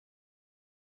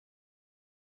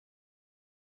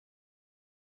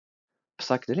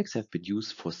Psychedelics have been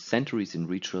used for centuries in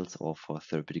rituals or for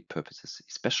therapeutic purposes,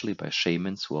 especially by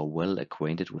shamans who are well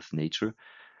acquainted with nature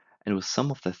and with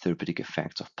some of the therapeutic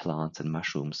effects of plants and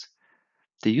mushrooms.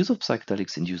 The use of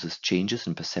psychedelics induces changes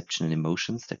in perception and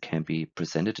emotions that can be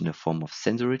presented in the form of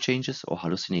sensory changes or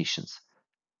hallucinations.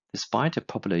 Despite their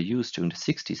popular use during the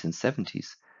 60s and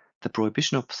 70s, the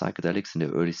prohibition of psychedelics in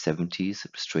the early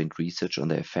 70s restrained research on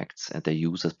their effects and their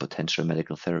use as potential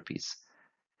medical therapies.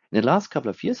 In the last couple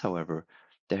of years, however,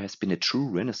 there has been a true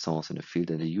renaissance in the field,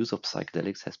 and the use of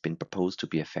psychedelics has been proposed to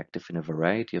be effective in a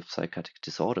variety of psychiatric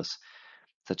disorders,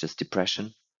 such as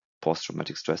depression,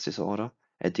 post-traumatic stress disorder,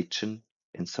 addiction,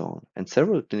 and so on. And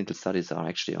several clinical studies are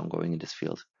actually ongoing in this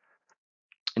field.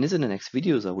 In the next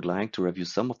videos, I would like to review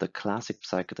some of the classic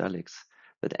psychedelics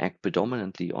that act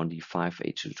predominantly on the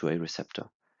 5-HT2A receptor.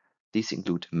 These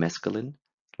include mescaline,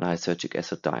 lysergic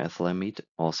acid diethylamide,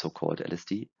 also called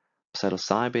LSD,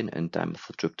 psilocybin, and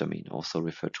dimethyltryptamine, also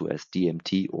referred to as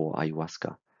DMT or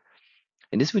ayahuasca.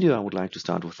 In this video, I would like to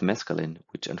start with mescaline,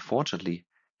 which unfortunately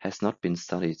has not been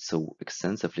studied so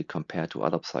extensively compared to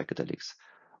other psychedelics,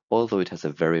 although it has a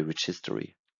very rich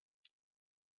history.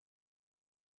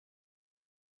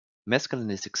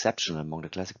 Mescaline is exceptional among the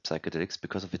classic psychedelics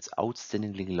because of its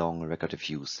outstandingly long record of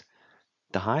use.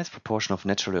 The highest proportion of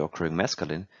naturally occurring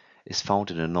mescaline is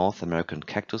found in the North American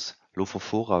cactus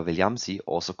Lophophora williamsi,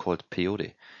 also called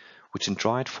peyote, which in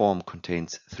dried form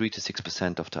contains 3 to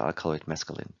 6% of the alkaloid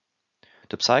mescaline.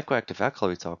 The psychoactive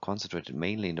alkaloids are concentrated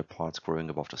mainly in the parts growing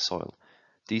above the soil.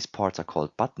 These parts are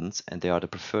called buttons, and they are the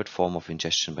preferred form of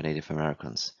ingestion by Native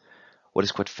Americans. What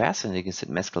is quite fascinating is that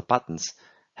mescal buttons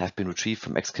have been retrieved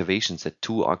from excavations at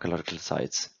 2 archaeological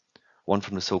sites, one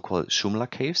from the so-called Shumla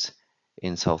Caves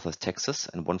in southwest Texas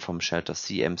and one from shelter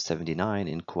CM79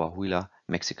 in Coahuila,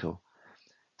 Mexico.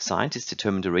 Scientists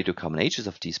determined the radiocarbon ages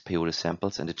of these peyote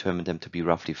samples and determined them to be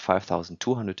roughly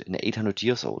 5,200 and 800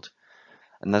 years old.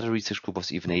 Another research group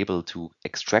was even able to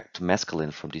extract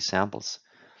mescaline from these samples.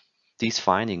 These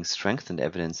findings strengthened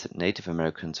evidence that Native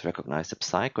Americans recognized the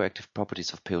psychoactive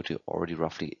properties of peyote already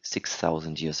roughly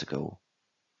 6,000 years ago.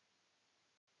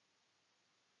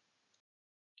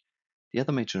 The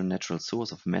other major natural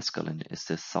source of mescaline is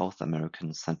the South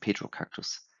American San Pedro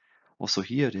cactus. Also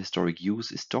here, the historic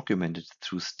use is documented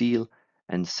through steel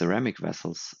and ceramic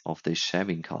vessels of the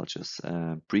shaving cultures,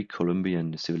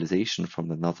 pre-Columbian civilization from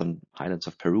the northern highlands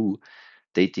of Peru,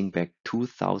 dating back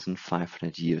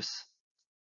 2,500 years.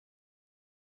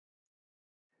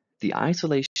 The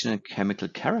isolation and chemical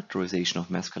characterization of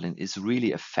mescaline is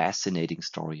really a fascinating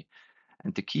story,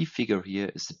 and the key figure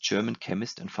here is the German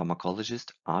chemist and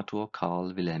pharmacologist Arthur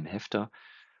Karl Wilhelm Hefter,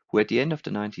 who at the end of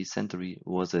the 19th century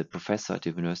was a professor at the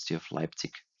University of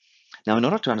Leipzig. Now, in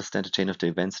order to understand the chain of the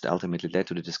events that ultimately led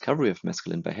to the discovery of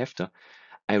mescaline by Hefter,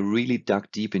 I really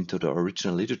dug deep into the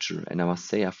original literature, and I must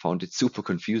say I found it super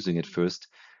confusing at first,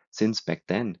 since back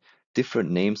then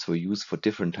different names were used for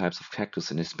different types of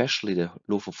cactus, and especially the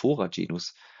Lophophora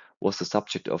genus was the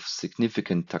subject of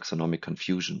significant taxonomic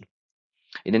confusion.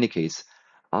 In any case,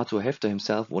 Arthur Hefter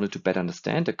himself wanted to better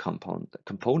understand the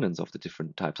components of the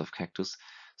different types of cactus,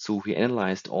 so he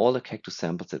analyzed all the cactus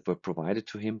samples that were provided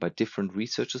to him by different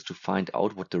researchers to find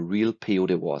out what the real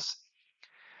peyote was.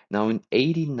 Now, in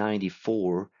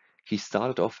 1894, he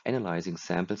started off analyzing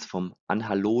samples from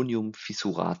Anhalonium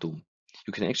fissuratum.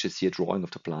 You can actually see a drawing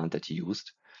of the plant that he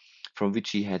used, from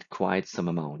which he had quite some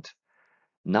amount.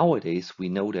 Nowadays, we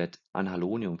know that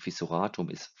Anhalonium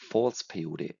fissuratum is false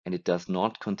peyote and it does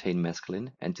not contain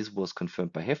mescaline, and this was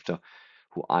confirmed by Hefter,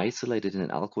 who isolated an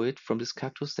alkaloid from this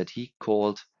cactus that he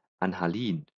called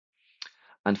anhalin.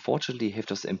 Unfortunately,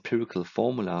 Hefter's empirical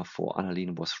formula for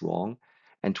anhalin was wrong,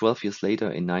 and 12 years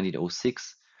later, in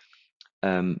 1906,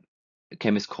 a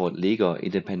chemist called Leger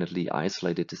independently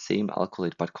isolated the same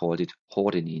alkaloid but called it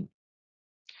hordenine.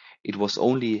 It was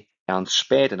only Ernst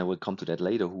Späth, and I will come to that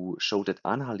later, who showed that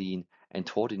anhalin and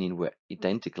hordenine were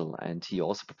identical, and he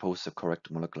also proposed the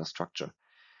correct molecular structure.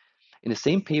 In the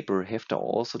same paper, Hefter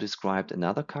also described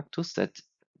another cactus that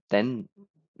then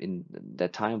in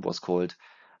that time was called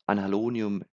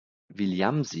Anhalonium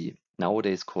williamsi,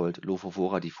 nowadays called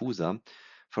Lophophora diffusa,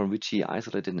 from which he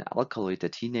isolated an alkaloid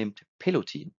that he named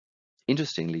pelotine.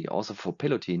 Interestingly, also for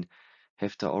pelotine,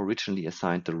 Hefter originally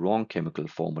assigned the wrong chemical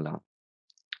formula,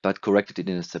 but corrected it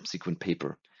in a subsequent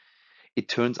paper. It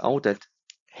turns out that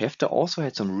Hefter also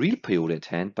had some real peyote at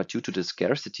hand, but due to the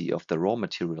scarcity of the raw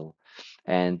material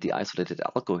and the isolated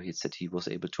alkaloids that he was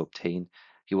able to obtain,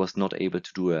 he was not able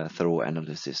to do a thorough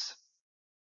analysis.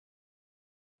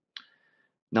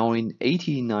 Now, in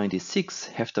 1896,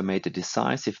 Hefter made a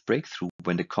decisive breakthrough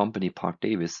when the company Park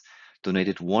Davis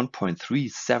donated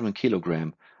 1.37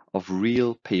 kilogram of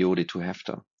real peyote to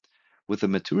Hefter. With the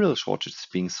material shortages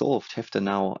being solved, Hefter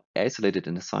now isolated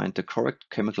and assigned the correct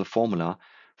chemical formula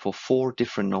for 4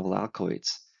 different novel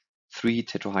alkaloids, 3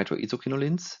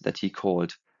 tetrahydroisoquinolines that he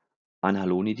called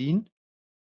anhalonidine,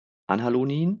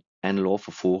 anhalonine, and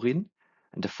lorphophorine,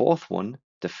 and the fourth one,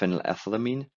 the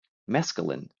phenylethylamine,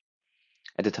 mescaline.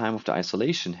 At the time of the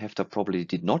isolation, Hefter probably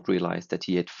did not realize that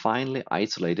he had finally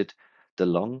isolated the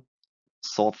long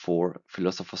sought for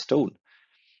philosopher's stone.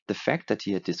 The fact that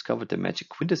he had discovered the magic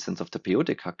quintessence of the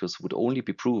peyote cactus would only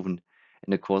be proven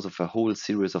in the course of a whole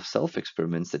series of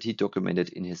self-experiments that he documented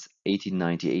in his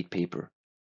 1898 paper.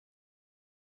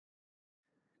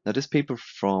 Now, this paper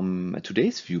from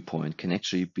today's viewpoint can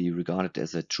actually be regarded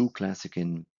as a true classic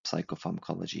in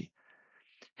psychopharmacology.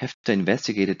 Hefter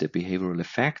investigated the behavioral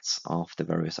effects of the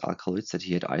various alkaloids that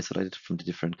he had isolated from the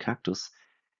different cactus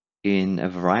in a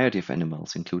variety of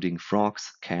animals, including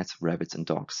frogs, cats, rabbits, and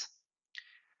dogs.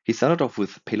 He started off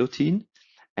with pelotine,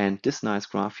 and this nice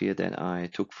graph here that I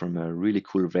took from a really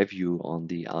cool review on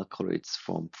the alkaloids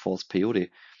from false peyote,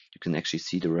 you can actually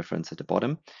see the reference at the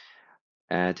bottom.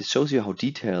 This shows you how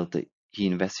detailed he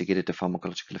investigated the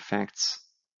pharmacological effects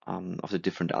of the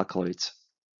different alkaloids.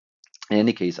 In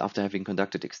any case, after having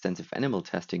conducted extensive animal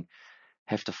testing,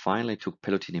 Hefter finally took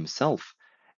pelotine himself,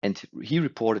 and he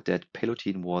reported that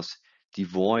pelotine was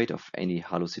devoid of any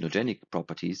hallucinogenic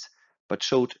properties, but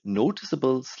showed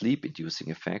noticeable sleep-inducing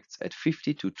effects at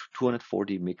 50 to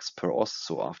 240 mg per os,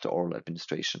 so after oral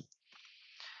administration.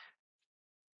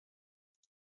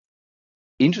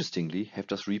 Interestingly,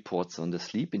 Hefter's reports on the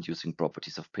sleep-inducing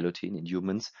properties of pelotine in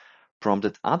humans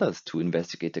prompted others to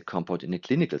investigate the compound in a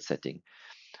clinical setting.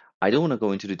 I don't want to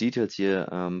go into the details here,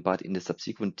 but in the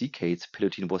subsequent decades,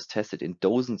 pelotine was tested in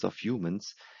dozens of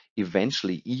humans,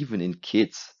 eventually even in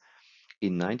kids.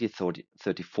 In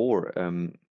 1934,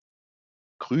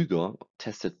 Krüger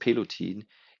tested pelotine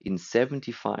in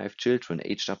 75 children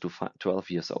aged up to 12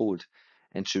 years old,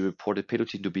 and she reported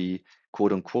pelotine to be,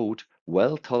 quote unquote,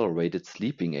 well-tolerated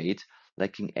sleeping aid,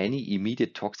 lacking any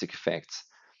immediate toxic effects,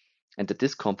 and that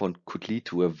this compound could lead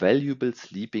to a valuable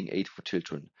sleeping aid for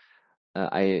children.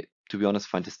 To be honest,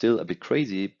 find this still a bit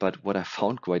crazy, but what I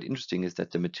found quite interesting is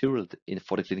that the material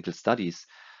for the clinical studies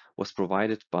was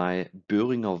provided by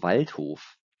Böhringer Waldhof.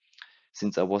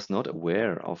 Since I was not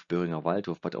aware of Böhringer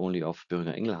Waldhof, but only of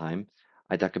Böhringer Ingelheim,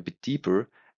 I dug a bit deeper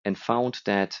and found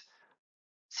that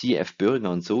C.F.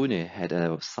 Böhringer und Sohne had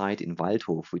a site in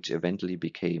Waldhof, which eventually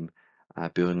became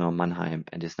Böhringer Mannheim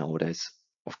and is nowadays,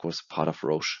 of course, part of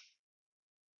Roche.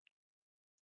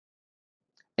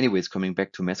 Anyways, coming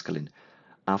back to mescaline.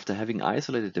 After having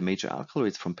isolated the major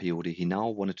alkaloids from peyote, he now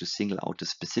wanted to single out the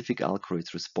specific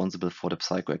alkaloids responsible for the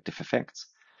psychoactive effects.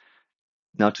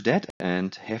 Now, to that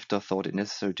end, Hefter thought it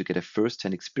necessary to get a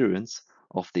first-hand experience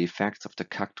of the effects of the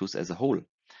cactus as a whole.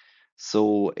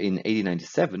 So, in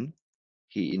 1897,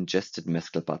 he ingested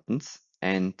mescal buttons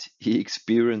and he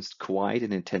experienced quite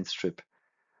an intense trip.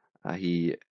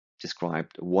 He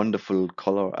described wonderful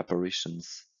color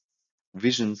apparitions,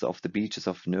 visions of the beaches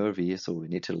of Nervi, so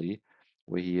in Italy,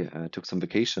 where he took some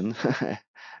vacation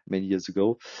many years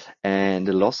ago, and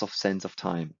the loss of sense of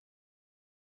time.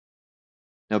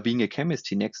 Now, being a chemist,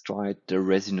 he next tried the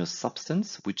resinous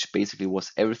substance, which basically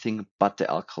was everything but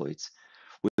the alkaloids,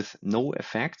 with no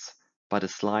effects but a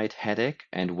slight headache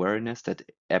and weariness that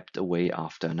ebbed away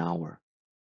after an hour.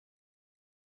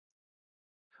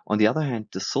 On the other hand,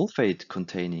 the sulfate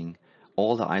containing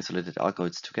all the isolated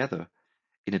alkaloids together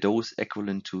in a dose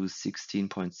equivalent to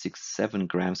 16.67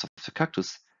 grams of the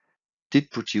cactus did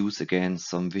produce again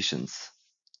some visions.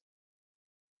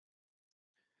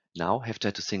 Now Hefter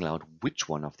had to single out which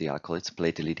one of the alkaloids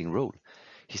played the leading role.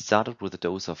 He started with a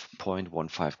dose of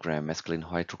 0.15 gram mescaline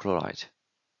hydrochloride.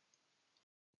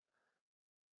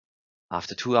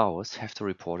 After 2 hours, Hefter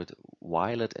reported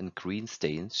violet and green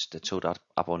stains that showed up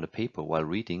on the paper while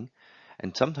reading,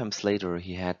 and sometimes later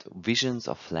he had visions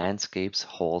of landscapes,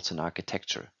 halls, and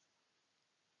architecture.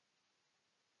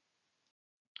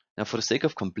 Now, for the sake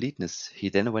of completeness, he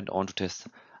then went on to test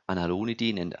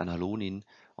anhalonidine and anhalonine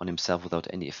on himself without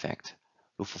any effect.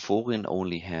 Lophophorine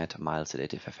only had mild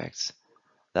sedative effects.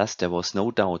 Thus, there was no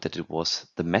doubt that it was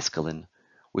the mescaline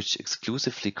which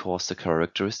exclusively caused the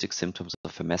characteristic symptoms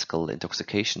of a mescal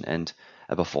intoxication, and,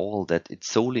 above all, that it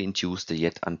solely induced the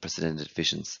yet unprecedented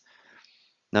visions.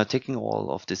 Now, taking all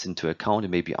of this into account, it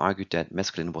may be argued that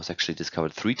mescaline was actually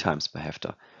discovered 3 times by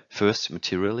Hefter. First,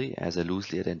 materially as a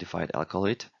loosely identified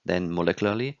alkaloid, then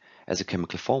molecularly as a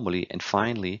chemical formula, and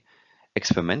finally,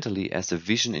 experimentally as a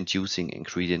vision-inducing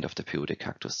ingredient of the peyote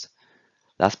cactus.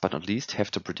 Last but not least,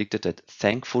 Hefter predicted that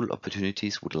thankful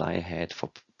opportunities would lie ahead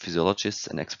for physiologists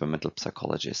and experimental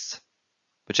psychologists,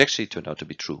 which actually turned out to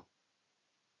be true.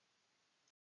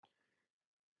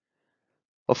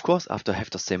 Of course, after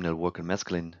Hefter's seminal work on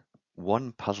mescaline,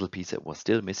 one puzzle piece that was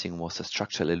still missing was the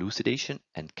structural elucidation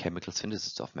and chemical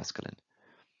synthesis of mescaline.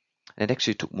 And it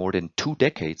actually took more than 2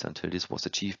 decades until this was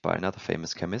achieved by another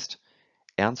famous chemist,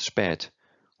 Ernst Späth,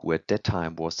 who at that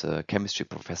time was a chemistry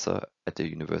professor at the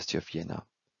University of Vienna.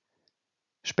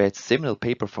 Späth's seminal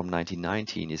paper from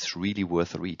 1919 is really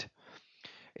worth a read.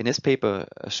 In his paper,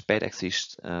 Späth actually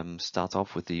starts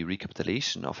off with the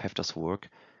recapitulation of Hefter's work,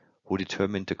 who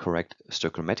determined the correct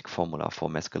stoichiometric formula for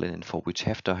mescaline and for which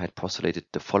Hefter had postulated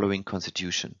the following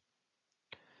constitution.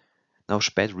 Now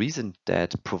Späth reasoned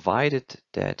that provided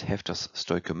that Hefter's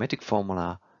stoichiometric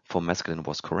formula for mescaline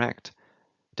was correct,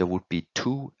 there would be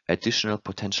 2 additional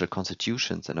potential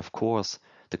constitutions, and of course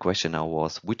the question now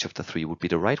was which of the 3 would be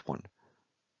the right one.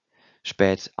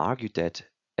 Späth argued that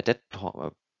at that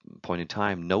point in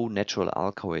time no natural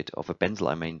alkaloid of a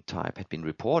benzylamine type had been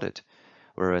reported,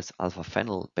 whereas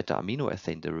alpha-phenyl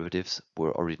beta-aminoethane derivatives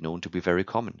were already known to be very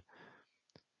common.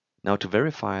 Now, to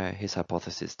verify his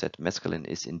hypothesis that mescaline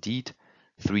is indeed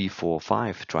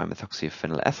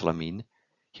 3,4,5-trimethylphenylethylamine,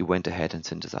 he went ahead and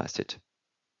synthesized it.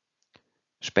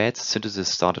 Späth's synthesis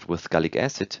started with gallic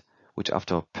acid, which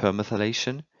after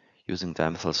permethylation, using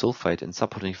dimethyl sulfide and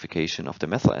saponification of the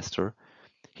methyl ester,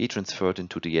 he transferred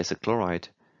into the acid chloride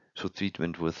through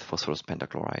treatment with phosphorus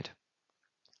pentachloride.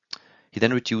 He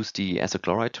then reduced the acid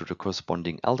chloride to the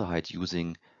corresponding aldehyde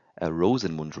using a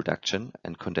Rosenmund reduction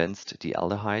and condensed the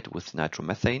aldehyde with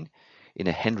nitromethane in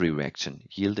a Henry reaction,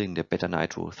 yielding the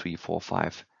beta-nitro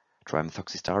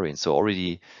 3,4,5-trimethoxystyrene. So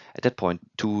already at that point,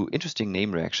 2 interesting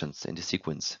name reactions in the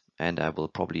sequence, and I will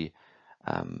probably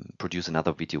produce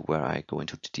another video where I go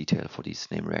into the detail for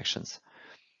these name reactions.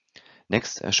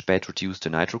 Next, Späth reduced the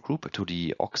nitro group to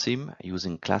the oxime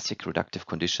using classic reductive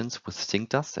conditions with zinc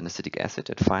dust and acetic acid,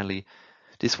 and finally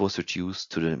this was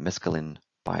reduced to the mescaline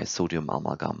by sodium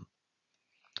amalgam.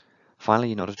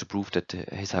 Finally, in order to prove that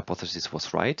his hypothesis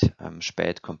was right,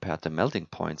 Späth compared the melting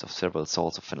points of several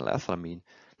salts of phenylethylamine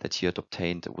that he had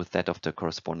obtained with that of the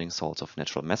corresponding salts of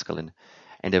natural mescaline,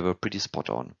 and they were pretty spot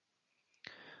on.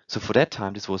 So for that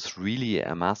time, this was really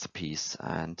a masterpiece,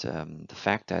 and the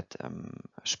fact that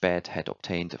Späth had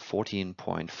obtained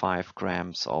 14.5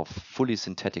 grams of fully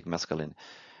synthetic mescaline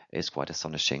is quite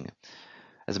astonishing.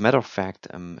 As a matter of fact,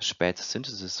 Späth's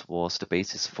synthesis was the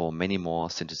basis for many more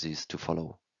syntheses to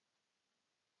follow.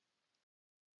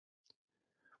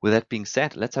 With that being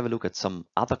said, let's have a look at some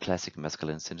other classic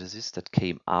mescaline syntheses that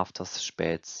came after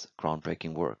Späth's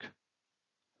groundbreaking work.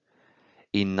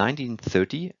 In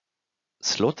 1930,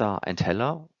 Slota and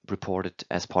Heller reported,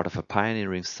 as part of a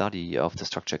pioneering study of the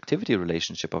structure-activity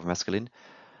relationship of mescaline,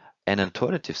 an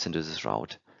alternative synthesis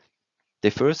route.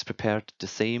 They first prepared the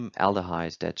same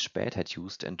aldehyde that Späth had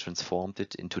used and transformed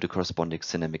it into the corresponding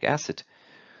cinnamic acid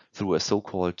through a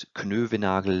so-called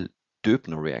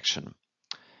Knoevenagel-Döbner reaction.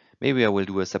 Maybe I will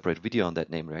do a separate video on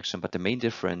that name reaction, but the main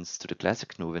difference to the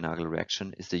classic Knoevenagel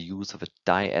reaction is the use of a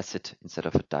diacid instead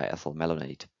of a diethyl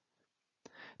malonate.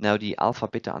 Now the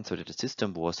alpha-beta unsaturated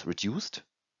system was reduced,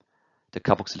 the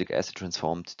carboxylic acid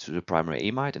transformed to the primary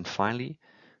amide, and finally,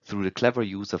 through the clever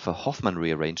use of a Hoffman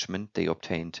rearrangement, they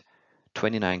obtained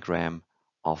 29 grams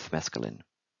of mescaline.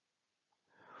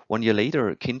 1 year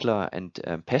later, Kindler and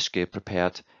Peschke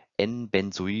prepared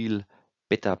N-benzoyl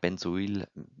beta-benzoyl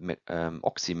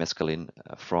oxymescaline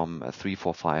from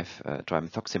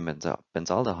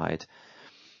 3,4,5-trimethoxybenzaldehyde,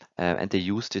 and they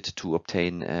used it to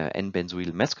obtain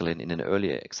N-benzoyl mescaline in an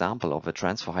earlier example of a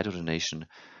transfer hydrogenation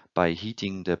by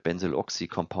heating the benzyl oxy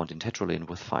compound in tetraline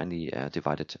with finely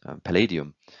divided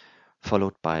palladium,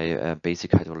 followed by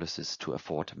basic hydrolysis to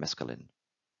afford mescaline.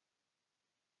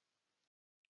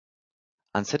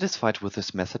 Unsatisfied with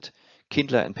this method,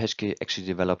 Kindler and Peschke actually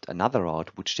developed another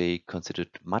route which they considered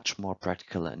much more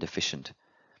practical and efficient.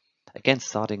 Again,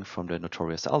 starting from the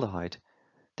notorious aldehyde,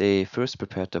 they first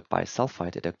prepared the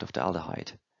bisulfide adduct of the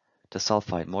aldehyde. The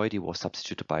sulfide moiety was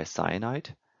substituted by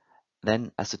cyanide,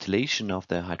 then acetylation of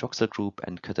the hydroxyl group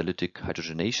and catalytic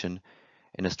hydrogenation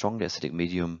in a strongly acidic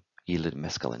medium yielded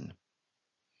mescaline.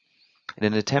 In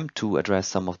an attempt to address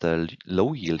some of the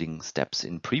low-yielding steps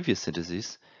in previous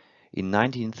syntheses, in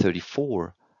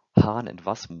 1934, Hahn and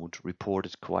Wasmuth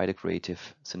reported quite a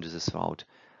creative synthesis route,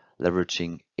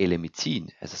 leveraging elemicine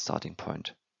as a starting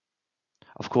point.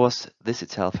 Of course, this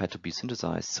itself had to be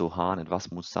synthesized, so Hahn and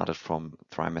Wasmuth started from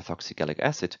trimethoxygallic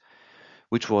acid,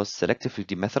 which was selectively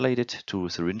demethylated to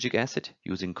syringic acid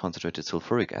using concentrated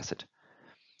sulfuric acid.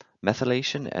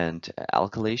 Methylation and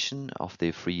alkylation of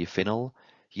the free phenyl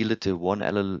yielded the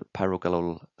 1-allyl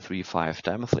pyrogalol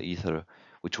 3,5-dimethyl ether,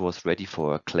 which was ready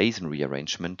for a Claisen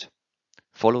rearrangement,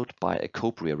 followed by a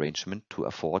cope rearrangement to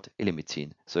afford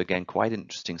ilimethine. So again, quite an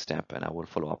interesting step, and I will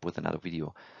follow up with another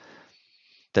video.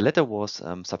 The latter was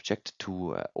subjected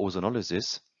to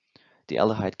ozonolysis, the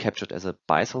aldehyde captured as a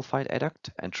bisulfite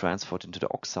adduct and transferred into the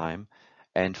oxime,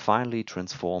 and finally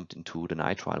transformed into the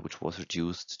nitrile, which was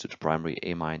reduced to the primary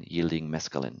amine, yielding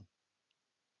mescaline.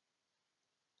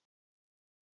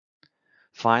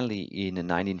 Finally, in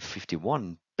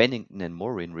 1951, Bennington and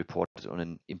Morin reported on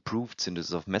an improved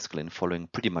synthesis of mescaline following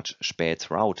pretty much Späth's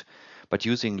route, but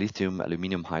using lithium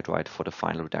aluminum hydride for the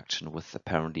final reduction with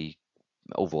apparently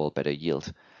overall better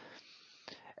yield.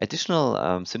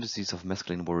 Additional syntheses of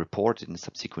mescaline were reported in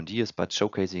subsequent years, but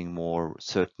showcasing more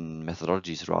certain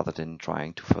methodologies rather than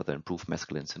trying to further improve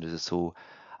mescaline synthesis, so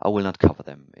I will not cover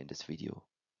them in this video.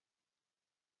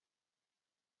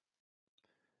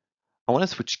 I want to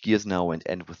switch gears now and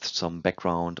end with some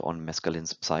background on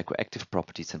mescaline's psychoactive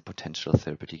properties and potential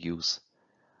therapeutic use.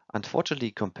 Unfortunately,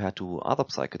 compared to other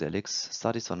psychedelics,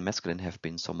 studies on mescaline have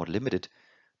been somewhat limited,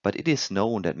 but it is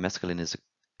known that mescaline is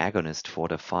an agonist for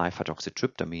the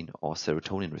 5-hydroxytryptamine or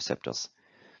serotonin receptors.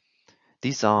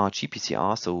 These are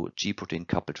GPCR, so G-protein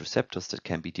coupled receptors that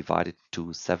can be divided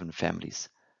into 7 families.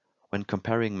 When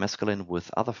comparing mescaline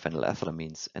with other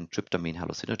phenylethylamines and tryptamine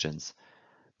hallucinogens,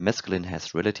 mescaline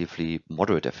has relatively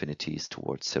moderate affinities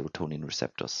towards serotonin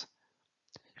receptors.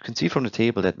 You can see from the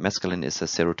table that mescaline is a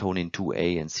serotonin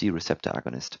 2A and C receptor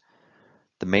agonist.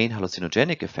 The main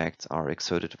hallucinogenic effects are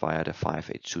exerted via the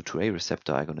 5-HT2A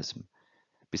receptor agonism.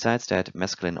 Besides that,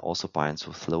 mescaline also binds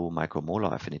with low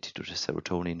micromolar affinity to the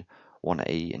serotonin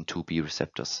 1A and 2B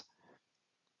receptors.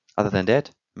 Other than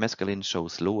that, mescaline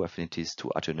shows low affinities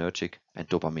to adrenergic and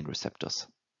dopamine receptors.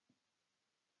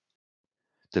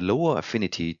 The lower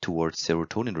affinity towards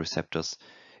serotonin receptors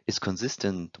is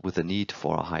consistent with the need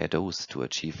for a higher dose to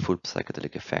achieve full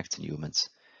psychedelic effects in humans.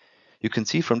 You can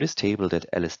see from this table that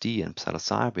LSD and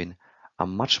psilocybin are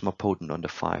much more potent on the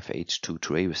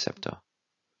 5-HT2A receptor.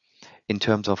 In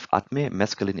terms of ADME,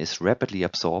 mescaline is rapidly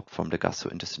absorbed from the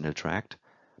gastrointestinal tract,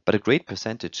 but a great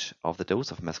percentage of the dose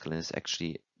of mescaline is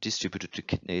actually distributed to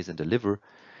kidneys and the liver,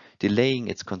 delaying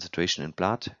its concentration in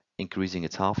blood, increasing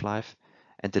its half-life,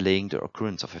 and delaying the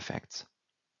occurrence of effects.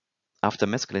 After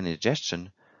mescaline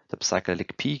ingestion, the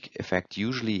psychedelic peak effect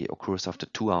usually occurs after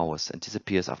 2 hours and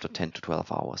disappears after 10 to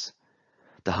 12 hours.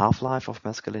 The half-life of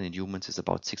mescaline in humans is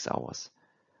about 6 hours.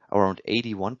 Around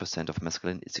 81% of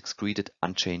mescaline is excreted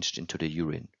unchanged into the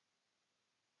urine.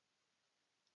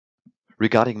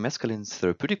 Regarding mescaline's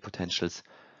therapeutic potentials,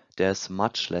 there's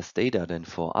much less data than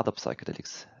for other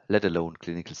psychedelics, let alone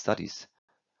clinical studies.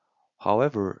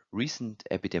 However, recent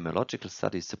epidemiological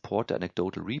studies support the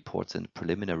anecdotal reports and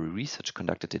preliminary research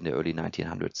conducted in the early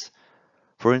 1900s.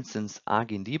 For instance,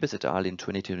 Agin Liebes et al. In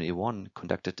 2021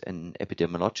 conducted an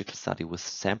epidemiological study with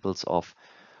samples of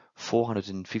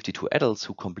 452 adults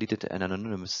who completed an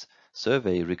anonymous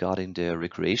survey regarding their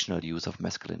recreational use of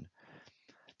mescaline.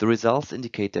 The results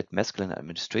indicate that mescaline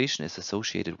administration is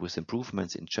associated with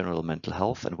improvements in general mental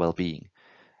health and well-being,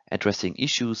 addressing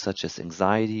issues such as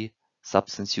anxiety,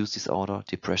 substance use disorder,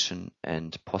 depression,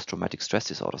 and post-traumatic stress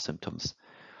disorder symptoms.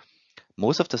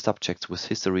 Most of the subjects with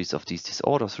histories of these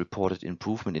disorders reported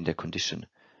improvement in their condition.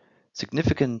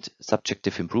 Significant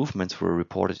subjective improvements were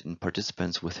reported in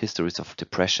participants with histories of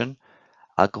depression,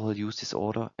 alcohol use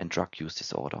disorder, and drug use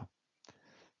disorder.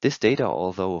 This data,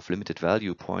 although of limited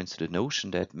value, points to the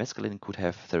notion that mescaline could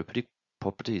have therapeutic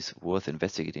properties worth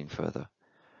investigating further.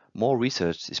 More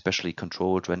research, especially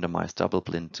controlled randomized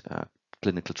double-blind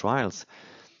clinical trials,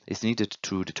 is needed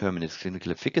to determine its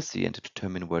clinical efficacy and to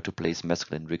determine where to place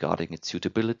mescaline regarding its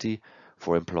suitability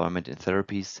for employment in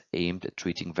therapies aimed at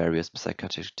treating various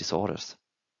psychiatric disorders.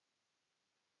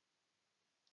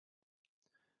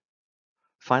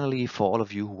 Finally, for all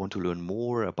of you who want to learn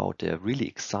more about the really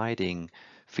exciting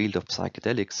field of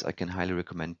psychedelics, I can highly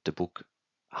recommend the book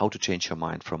How to Change Your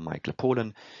Mind from Michael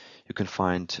Pollan. You can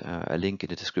find a link in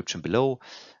the description below.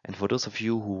 And for those of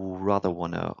you who rather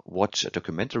want to watch a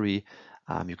documentary,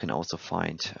 you can also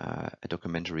find a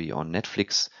documentary on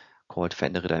Netflix called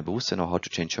Verändere dein Bewusstsein, or How to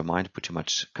Change Your Mind, pretty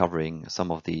much covering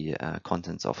some of the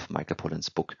contents of Michael Pollan's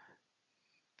book.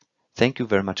 Thank you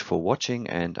very much for watching,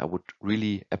 and I would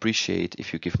really appreciate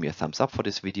if you give me a thumbs up for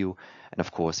this video, and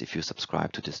of course if you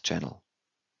subscribe to this channel.